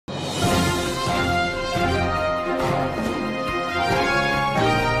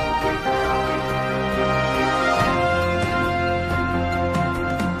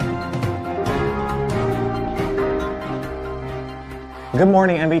Good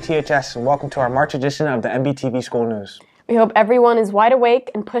morning, NBTHS, and welcome to our March edition of the NBTV School News. We hope everyone is wide awake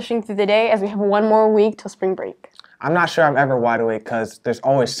and pushing through the day as we have one more week till spring break. I'm not sure I'm ever wide awake because there's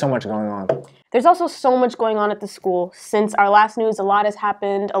always so much going on. There's also so much going on at the school. Since our last news, a lot has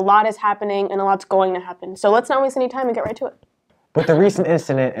happened, a lot is happening, and a lot's going to happen. So let's not waste any time and get right to it. With the recent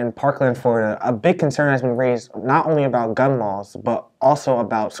incident in Parkland, Florida, a big concern has been raised not only about gun laws, but also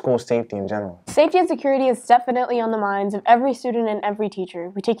about school safety in general. Safety and security is definitely on the minds of every student and every teacher.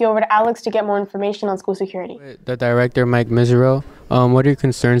 We take you over to Alex to get more information on school security. The director, Mike Miserel, what are your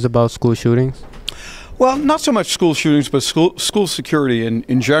concerns about school shootings? Well, not so much school shootings, but school security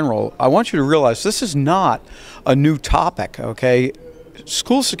in general. I want you to realize this is not a new topic, okay?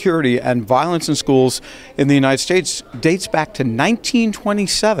 School security and violence in schools in the United States dates back to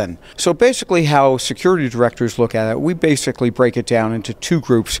 1927. So basically how security directors look at it, we basically break it down into two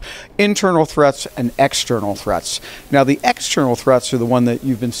groups, internal threats and external threats. Now the external threats are the one that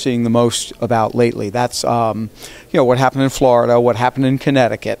you've been seeing the most about lately. That's what happened in Florida, what happened in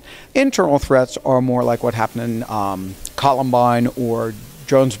Connecticut. Internal threats are more like what happened in Columbine or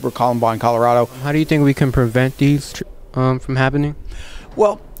Jonesboro, Columbine, Colorado. How do you think we can prevent these from happening?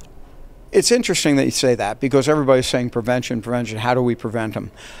 Well, it's interesting that you say that because everybody's saying prevention, how do we prevent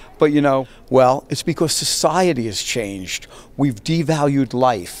them? But well, it's because society has changed. We've devalued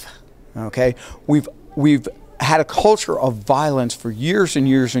life, okay? We've had a culture of violence for years and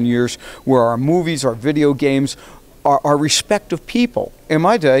years and years where our movies, our video games, our respect of people. In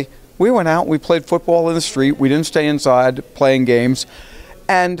my day, we went out, we played football in the street, we didn't stay inside playing games,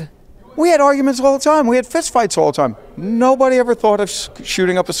 and we had arguments all the time. We had fist fights all the time. Nobody ever thought of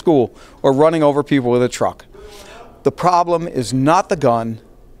shooting up a school or running over people with a truck. The problem is not the gun,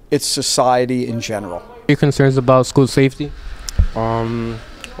 it's society in general. Are you concerned about school safety? Well,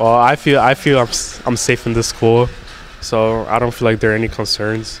 I feel I'm safe in this school, so I don't feel like there are any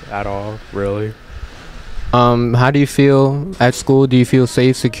concerns at all, really. How do you feel at school? Do you feel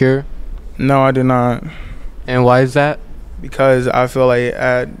safe, secure? No, I do not. And why is that? Because I feel like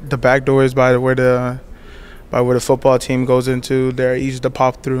at the back doors by where the football team goes into, they're easy to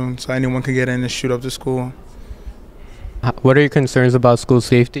pop through, so anyone can get in and shoot up the school. What are your concerns about school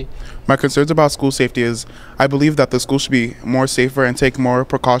safety? My concerns about school safety is I believe that the school should be more safer and take more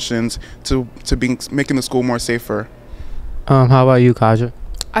precautions to making the school more safer. How about you, Kaja?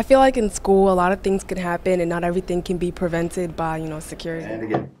 I feel like in school a lot of things can happen and not everything can be prevented by, security. And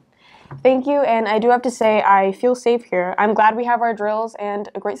again. Thank you, and I do have to say I feel safe here. I'm glad we have our drills and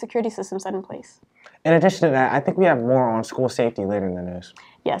a great security system set in place. In addition to that, I think we have more on school safety later in the news.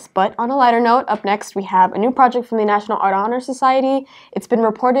 Yes, but on a lighter note, up next we have a new project from the National Art Honor Society. It's been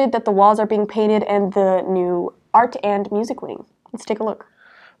reported that the walls are being painted in the new Art and Music Wing. Let's take a look.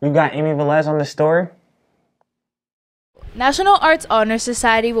 We've got Amy Velez on this story. National Arts Honor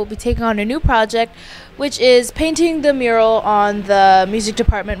Society will be taking on a new project, which is painting the mural on the music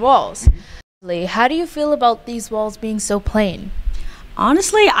department walls. How do you feel about these walls being so plain?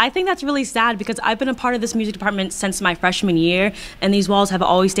 Honestly, I think that's really sad because I've been a part of this music department since my freshman year, and these walls have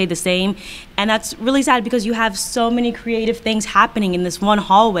always stayed the same. And that's really sad because you have so many creative things happening in this one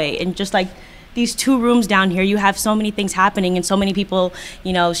hallway, and just like these two rooms down here, you have so many things happening and so many people,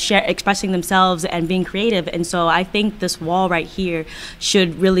 expressing themselves and being creative. And so I think this wall right here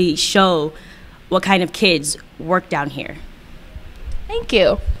should really show what kind of kids work down here. Thank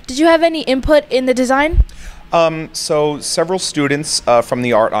you. Did you have any input in the design? So several students from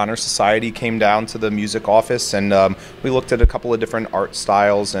the Art Honor Society came down to the music office, and we looked at a couple of different art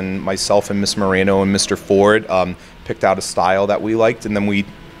styles, and myself and Miss Moreno and Mr. Ford picked out a style that we liked, and then we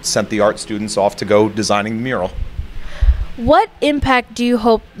sent the art students off to go designing the mural. What impact do you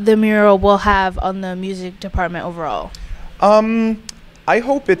hope the mural will have on the music department overall? I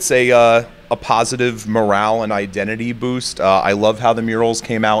hope it's a positive morale and identity boost. I love how the murals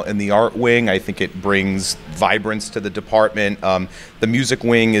came out in the art wing. I think it brings vibrance to the department. The music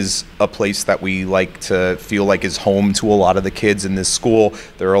wing is a place that we like to feel like is home to a lot of the kids in this school.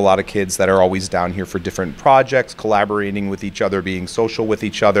 There are a lot of kids that are always down here for different projects, collaborating with each other, being social with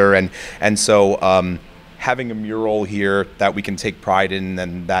each other, and so having a mural here that we can take pride in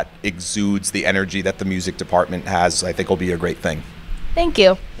and that exudes the energy that the music department has, I think will be a great thing. Thank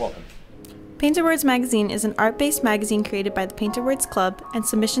you. Welcome. Painted Words magazine is an art-based magazine created by the Painted Words Club and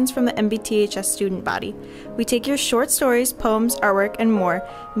submissions from the NBTHS student body. We take your short stories, poems, artwork, and more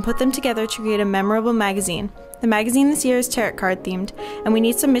and put them together to create a memorable magazine. The magazine this year is tarot card themed, and we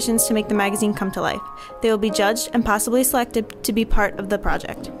need submissions to make the magazine come to life. They will be judged and possibly selected to be part of the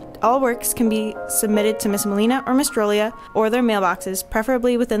project. All works can be submitted to Miss Molina or Miss Drolia or their mailboxes,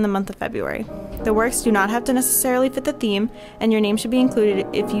 preferably within the month of February. The works do not have to necessarily fit the theme, and your name should be included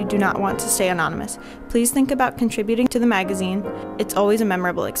if you do not want to stay anonymous. Please think about contributing to the magazine. It's always a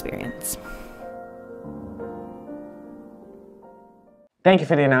memorable experience. Thank you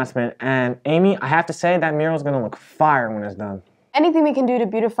for the announcement. And Amy, I have to say that mural is going to look fire when it's done. Anything we can do to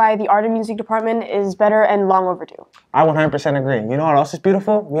beautify the art and music department is better and long overdue. I 100% agree. You know what else is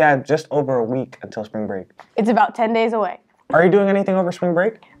beautiful? We have just over a week until spring break. It's about 10 days away. Are you doing anything over spring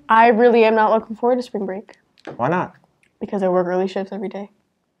break? I really am not looking forward to spring break. Why not? Because I work early shifts every day.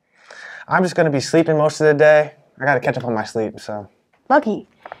 I'm just going to be sleeping most of the day. I got to catch up on my sleep, so. Lucky.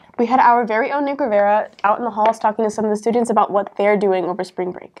 We had our very own Nick Rivera out in the halls talking to some of the students about what they're doing over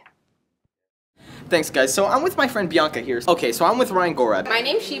spring break. Thanks, guys. So I'm with my friend Bianca here. Okay, so I'm with Ryan Gorab. My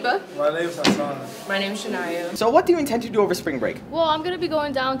name's Sheba. My name's Hassan. My name's Shania. So what do you intend to do over spring break? Well, I'm going to be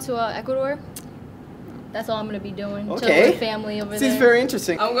going down to Ecuador. That's all I'm going to be doing. Okay. Chilling with family over there. Seems very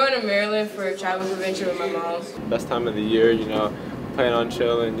interesting. I'm going to Maryland for a travel adventure with my mom. Best time of the year, you know. Plan on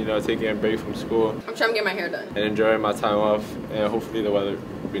chilling, you know, taking a break from school. I'm trying to get my hair done. And enjoying my time off, and hopefully the weather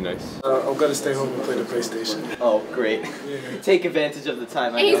will be nice. I'm gonna stay home and play the PlayStation. Oh, great. Yeah. Take advantage of the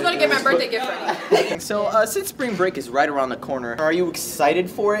time. And he's gonna get my birthday gift ready. So, since spring break is right around the corner, are you excited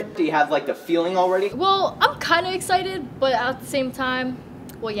for it? Do you have, like, the feeling already? Well, I'm kind of excited, but at the same time,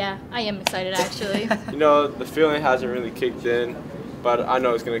 well, yeah, I am excited, actually. You know, the feeling hasn't really kicked in, but I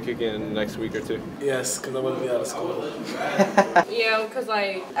know it's going to kick in the next week or two. Yes, because I'm going to be out of school. Yeah, because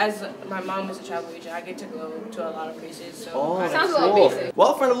like, as my mom is a travel agent, I get to go to a lot of places, so it sounds a little basic.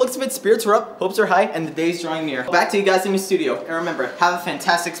 Well, from the looks of it, spirits are up, hopes are high, and the day's drawing near. Back to you guys in the studio. And remember, have a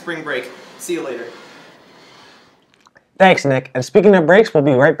fantastic spring break. See you later. Thanks, Nick. And speaking of breaks, we'll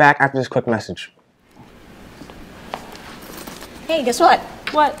be right back after this quick message. Hey, guess what?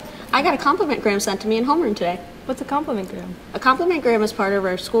 What? I got a compliment gram sent to me in homeroom today. What's a compliment gram? A compliment gram is part of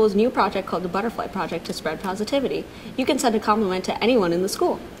our school's new project called the Butterfly Project to spread positivity. You can send a compliment to anyone in the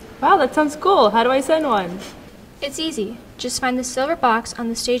school. Wow, that sounds cool. How do I send one? It's easy. Just find the silver box on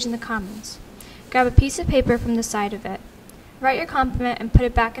the stage in the Commons. Grab a piece of paper from the side of it. Write your compliment and put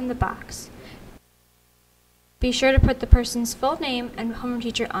it back in the box. Be sure to put the person's full name and homeroom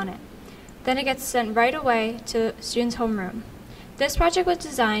teacher on it. Then it gets sent right away to students' homeroom. This project was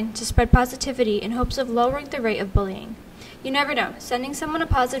designed to spread positivity in hopes of lowering the rate of bullying. You never know, sending someone a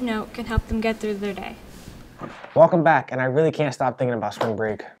positive note can help them get through their day. Welcome back, and I really can't stop thinking about spring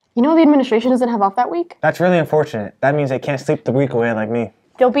break. You know the administration doesn't have off that week? That's really unfortunate. That means they can't sleep the week away like me.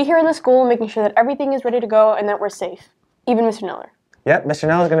 They'll be here in the school making sure that everything is ready to go and that we're safe. Even Mr. Neller. Yep, Mr.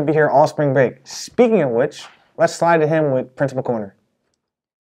 Neller is going to be here all spring break. Speaking of which, let's slide to him with Principal Corner.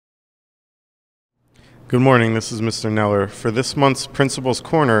 Good morning, this is Mr. Neller. For this month's Principal's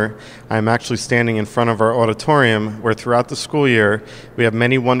Corner, I'm actually standing in front of our auditorium where throughout the school year we have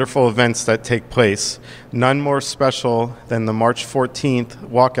many wonderful events that take place. None more special than the March 14th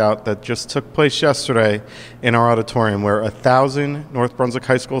walkout that just took place yesterday in our auditorium where 1,000 North Brunswick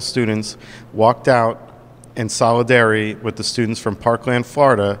High School students walked out in solidarity with the students from Parkland,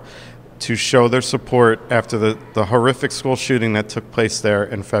 Florida to show their support after the horrific school shooting that took place there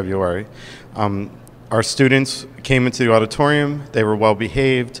in February. Our students came into the auditorium. They were well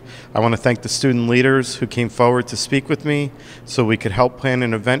behaved. I want to thank the student leaders who came forward to speak with me so we could help plan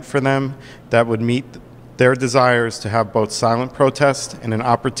an event for them that would meet their desires to have both silent protest and an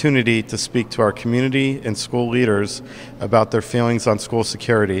opportunity to speak to our community and school leaders about their feelings on school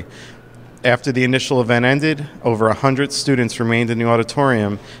security. After the initial event ended, over 100 students remained in the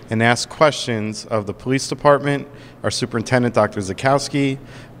auditorium and asked questions of the police department, our superintendent, Dr. Zakowski,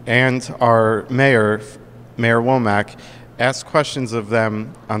 and our mayor, Mayor Womack, asked questions of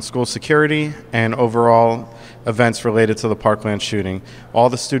them on school security and overall events related to the Parkland shooting. All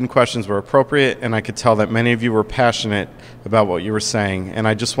the student questions were appropriate, and I could tell that many of you were passionate about what you were saying. And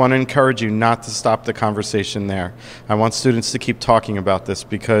I just want to encourage you not to stop the conversation there. I want students to keep talking about this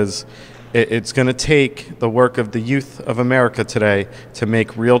because it's going to take the work of the youth of America today to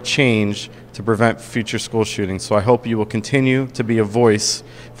make real change to prevent future school shootings. So I hope you will continue to be a voice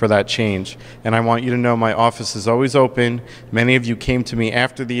for that change. And I want you to know my office is always open. Many of you came to me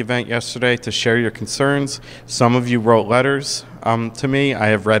after the event yesterday to share your concerns. Some of you wrote letters to me. I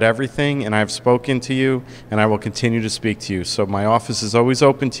have read everything and I have spoken to you and I will continue to speak to you. So my office is always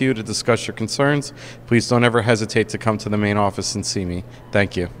open to you to discuss your concerns. Please don't ever hesitate to come to the main office and see me.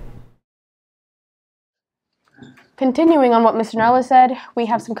 Thank you. Continuing on what Mr. Neller said, we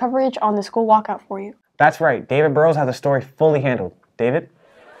have some coverage on the school walkout for you. That's right, David Burrows has the story fully handled. David?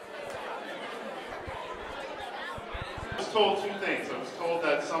 I was told two things. I was told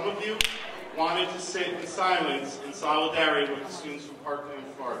that some of you wanted to sit in silence in solidarity with the students from Parkland,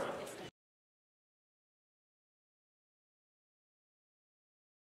 Florida.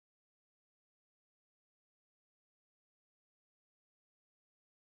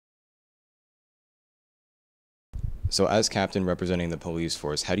 So as captain representing the police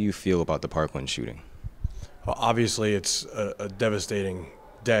force, how do you feel about the Parkland shooting? Well, obviously, it's a devastating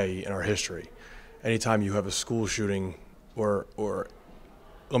day in our history. Anytime you have a school shooting or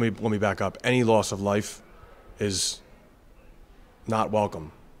let me back up, any loss of life is not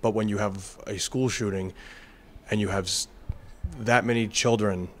welcome. But when you have a school shooting and you have that many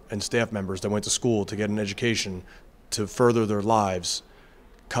children and staff members that went to school to get an education to further their lives,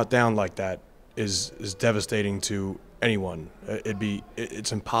 cut down like that is devastating to anyone.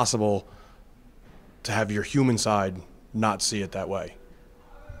 It's impossible to have your human side not see it that way.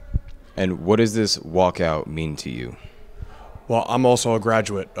 And what does this walkout mean to you? Well, I'm also a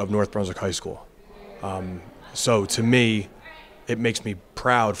graduate of North Brunswick High School. So to me, it makes me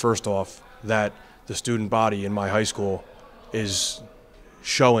proud, first off, that the student body in my high school is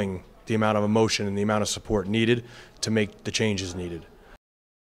showing the amount of emotion and the amount of support needed to make the changes needed.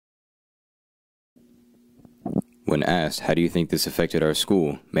 When asked, how do you think this affected our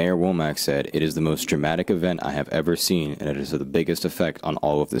school, Mayor Womack said, "It is the most dramatic event I have ever seen, and it is the biggest effect on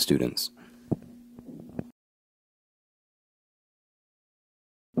all of the students."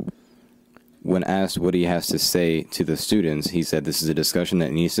 When asked what he has to say to the students, he said, "This is a discussion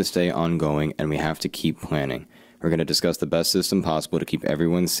that needs to stay ongoing, and we have to keep planning. We're going to discuss the best system possible to keep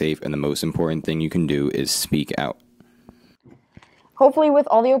everyone safe, and the most important thing you can do is speak out." Hopefully, with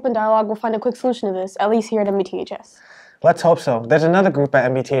all the open dialogue, we'll find a quick solution to this, at least here at NBTHS. Let's hope so. There's another group at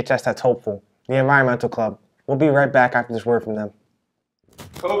NBTHS that's hopeful, the Environmental Club. We'll be right back after this word from them.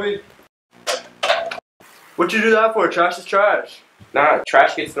 Kobe, what'd you do that for? Trash is trash. Nah,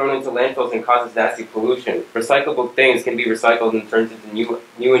 trash gets thrown into landfills and causes nasty pollution. Recyclable things can be recycled and turned into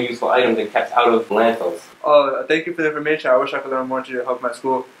new and useful items and kept out of landfills. Oh, thank you for the information. I wish I could learn more to help my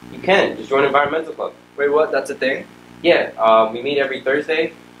school. You can. Just join Environmental Club. Wait, what? That's a thing? Yeah, we meet every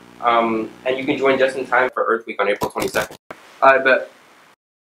Thursday, and you can join just in time for Earth Week on April 22nd. I bet.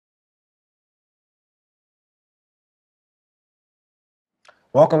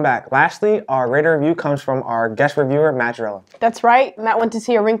 Welcome back. Lastly, our rater review comes from our guest reviewer, Matt Jarella. That's right. Matt went to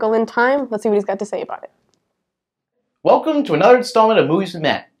see A Wrinkle in Time. Let's see what he's got to say about it. Welcome to another installment of Movies with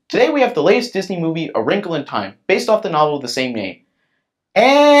Matt. Today we have the latest Disney movie, A Wrinkle in Time, based off the novel of the same name.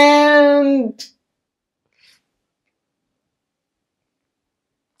 And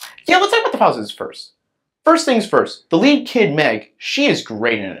yeah, let's talk about the positives first. First things first, the lead kid, Meg, she is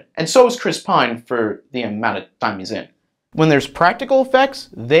great in it, and so is Chris Pine for the amount of time he's in. When there's practical effects,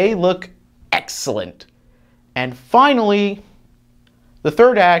 they look excellent. And finally, the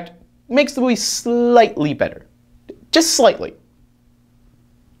third act makes the movie slightly better. Just slightly.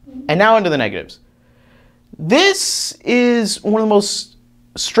 And now into the negatives. This is one of the most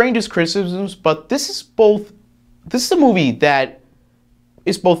strangest criticisms, but this is a movie that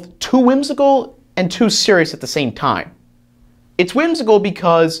is both too whimsical and too serious at the same time. It's whimsical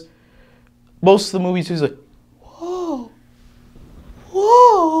because most of the movies is like, whoa,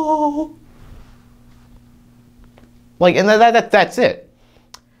 whoa. Like, and that's it.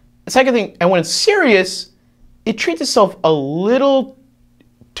 The second thing, and when it's serious, it treats itself a little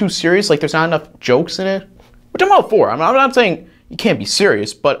too serious, like there's not enough jokes in it, which I'm all for. I'm not saying you can't be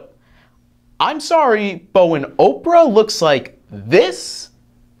serious, but I'm sorry, but when Oprah looks like this,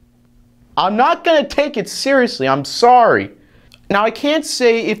 I'm not going to take it seriously. I'm sorry. Now, I can't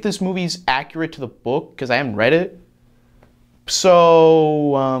say if this movie's accurate to the book, because I haven't read it,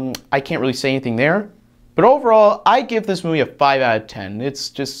 so I can't really say anything there. But overall, I give this movie a 5 out of 10. It's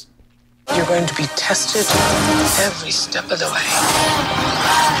just... You're going to be tested every step of the way.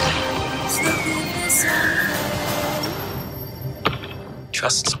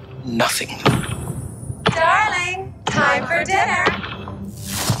 Trust nothing. Darling, time for dinner.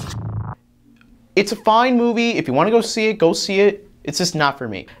 It's a fine movie. If you want to go see it, go see it. It's just not for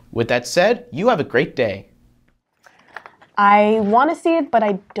me. With that said, you have a great day. I want to see it, but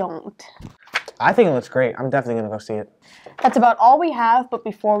I don't. I think it looks great. I'm definitely going to go see it. That's about all we have, but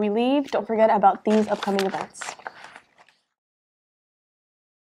before we leave, don't forget about these upcoming events.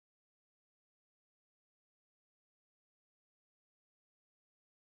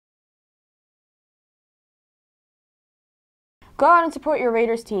 Go out and support your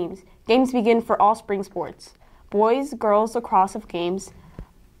Raiders teams. Games begin for all spring sports. Boys, girls, lacrosse of games,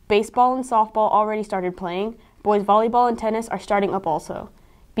 baseball and softball already started playing. Boys volleyball and tennis are starting up also.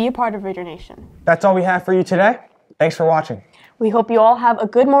 Be a part of Raider Nation. That's all we have for you today. Thanks for watching. We hope you all have a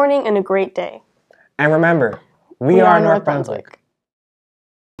good morning and a great day. And remember, we are North Brunswick.